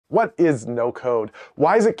What is no-code?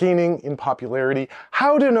 Why is it gaining in popularity?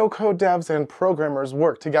 How do no-code devs and programmers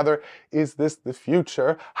work together? Is this the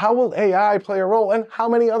future? How will AI play a role? And how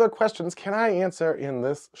many other questions can I answer in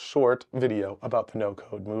this short video about the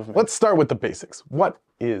no-code movement? Let's start with the basics. What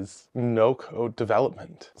is no-code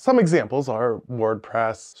development? Some examples are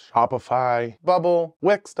WordPress, Shopify, Bubble,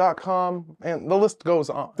 Wix.com, and the list goes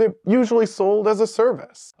on. They're usually sold as a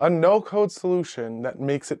service, a no-code solution that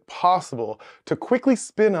makes it possible to quickly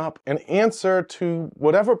spin up an answer to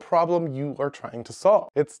whatever problem you are trying to solve.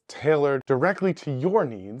 It's tailored directly to your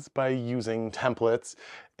needs by using templates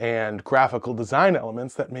and graphical design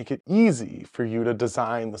elements that make it easy for you to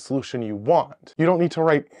design the solution you want. You don't need to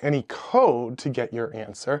write any code to get your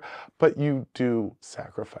answer, but you do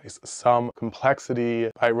sacrifice some complexity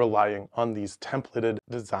by relying on these templated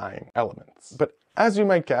design elements. But as you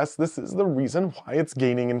might guess, this is the reason why it's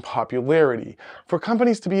gaining in popularity. For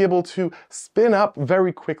companies to be able to spin up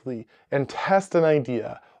very quickly and test an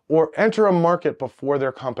idea, or enter a market before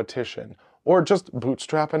their competition, or just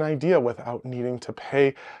bootstrap an idea without needing to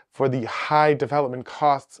pay for the high development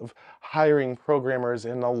costs of hiring programmers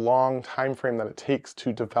in a long time frame that it takes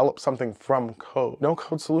to develop something from code.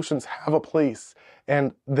 No-code solutions have a place,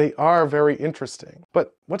 and they are very interesting.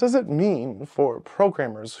 But what does it mean for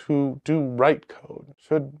programmers who do write code?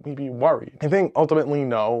 Should we be worried? I think ultimately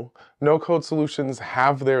no. No-code solutions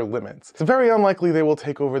have their limits. It's very unlikely they will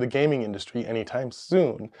take over the gaming industry anytime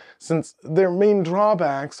soon, since their main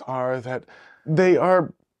drawbacks are that they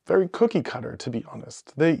are very cookie cutter, to be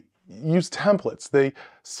honest. They use templates. They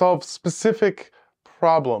solve specific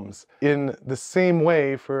problems in the same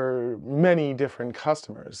way for many different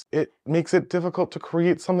customers. It makes it difficult to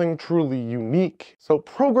create something truly unique. So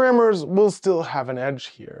programmers will still have an edge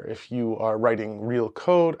here. If you are writing real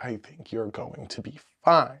code, I think you're going to be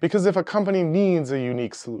fine. Because if a company needs a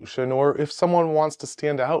unique solution, or if someone wants to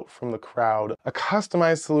stand out from the crowd, a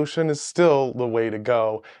customized solution is still the way to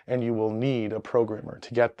go, and you will need a programmer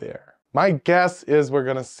to get there. My guess is we're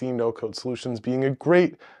going to see no-code solutions being a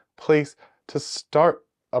great place to start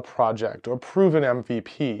a project or prove an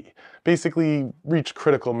MVP, basically reach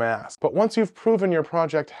critical mass. But once you've proven your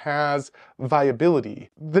project has viability,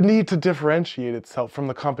 the need to differentiate itself from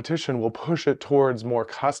the competition will push it towards more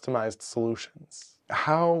customized solutions.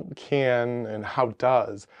 How can and how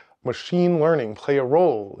does machine learning play a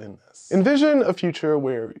role in this? Envision a future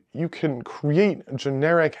where you can create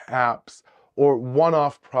generic apps or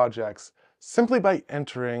one-off projects simply by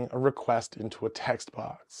entering a request into a text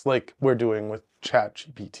box, like we're doing with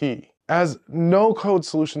ChatGPT. As no-code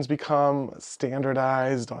solutions become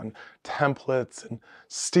standardized on templates and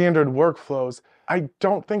standard workflows, I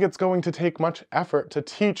don't think it's going to take much effort to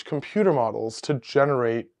teach computer models to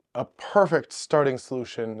generate a perfect starting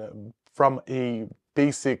solution from a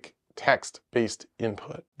basic text-based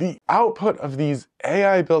input. The output of these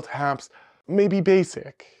AI-built apps may be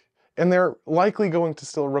basic, and they're likely going to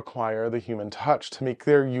still require the human touch to make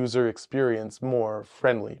their user experience more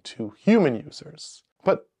friendly to human users.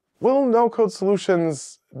 But will no-code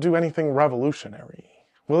solutions do anything revolutionary?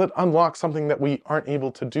 Will it unlock something that we aren't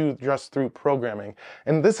able to do just through programming?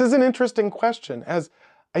 And this is an interesting question, as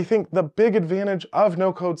I think the big advantage of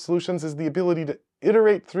no-code solutions is the ability to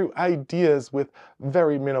iterate through ideas with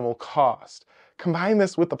very minimal cost. Combine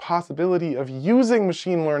this with the possibility of using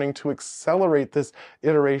machine learning to accelerate this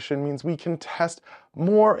iteration means we can test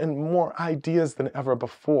more and more ideas than ever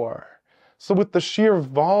before. So with the sheer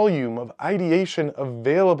volume of ideation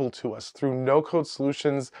available to us through no-code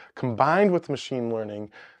solutions combined with machine learning,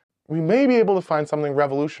 we may be able to find something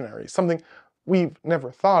revolutionary, something we've never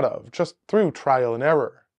thought of just through trial and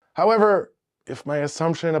error. However, if my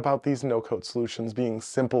assumption about these no-code solutions being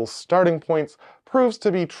simple starting points proves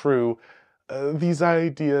to be true, these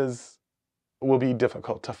ideas will be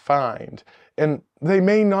difficult to find, and they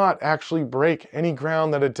may not actually break any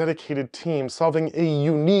ground that a dedicated team solving a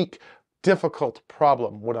unique, difficult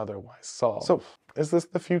problem would otherwise solve. So, is this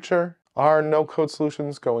the future? Are no-code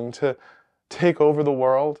solutions going to take over the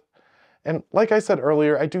world? And like I said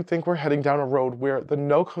earlier, I do think we're heading down a road where the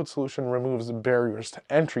no-code solution removes barriers to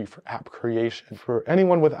entry for app creation. For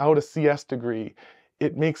anyone without a CS degree,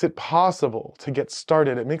 it makes it possible to get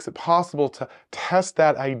started. It makes it possible to test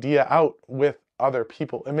that idea out with other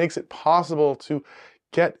people. It makes it possible to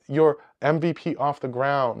get your MVP off the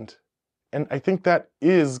ground. And I think that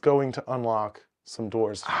is going to unlock some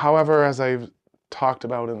doors. However, as I've talked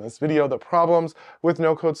about in this video, the problems with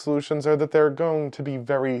no-code solutions are that they're going to be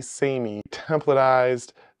very samey,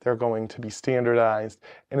 templatized, they're going to be standardized,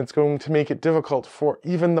 and it's going to make it difficult for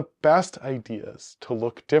even the best ideas to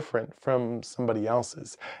look different from somebody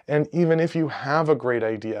else's. And even if you have a great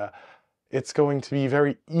idea, it's going to be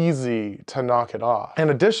very easy to knock it off. And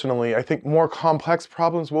additionally, I think more complex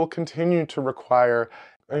problems will continue to require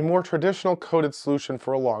a more traditional coded solution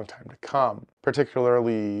for a long time to come,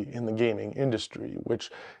 particularly in the gaming industry, which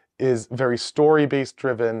is very story-based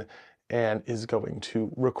driven and is going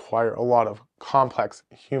to require a lot of complex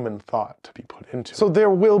human thought to be put into it. So there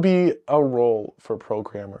will be a role for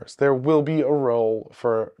programmers. There will be a role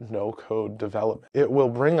for no-code development. It will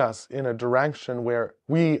bring us in a direction where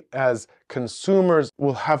we as consumers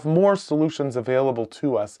will have more solutions available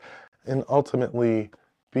to us and ultimately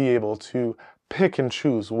be able to pick and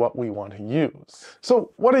choose what we want to use.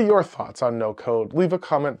 So what are your thoughts on no code? Leave a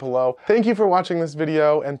comment below. Thank you for watching this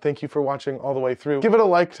video, and thank you for watching all the way through. Give it a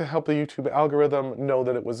like to help the YouTube algorithm know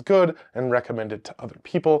that it was good and recommend it to other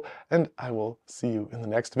people, and I will see you in the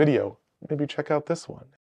next video. Maybe check out this one.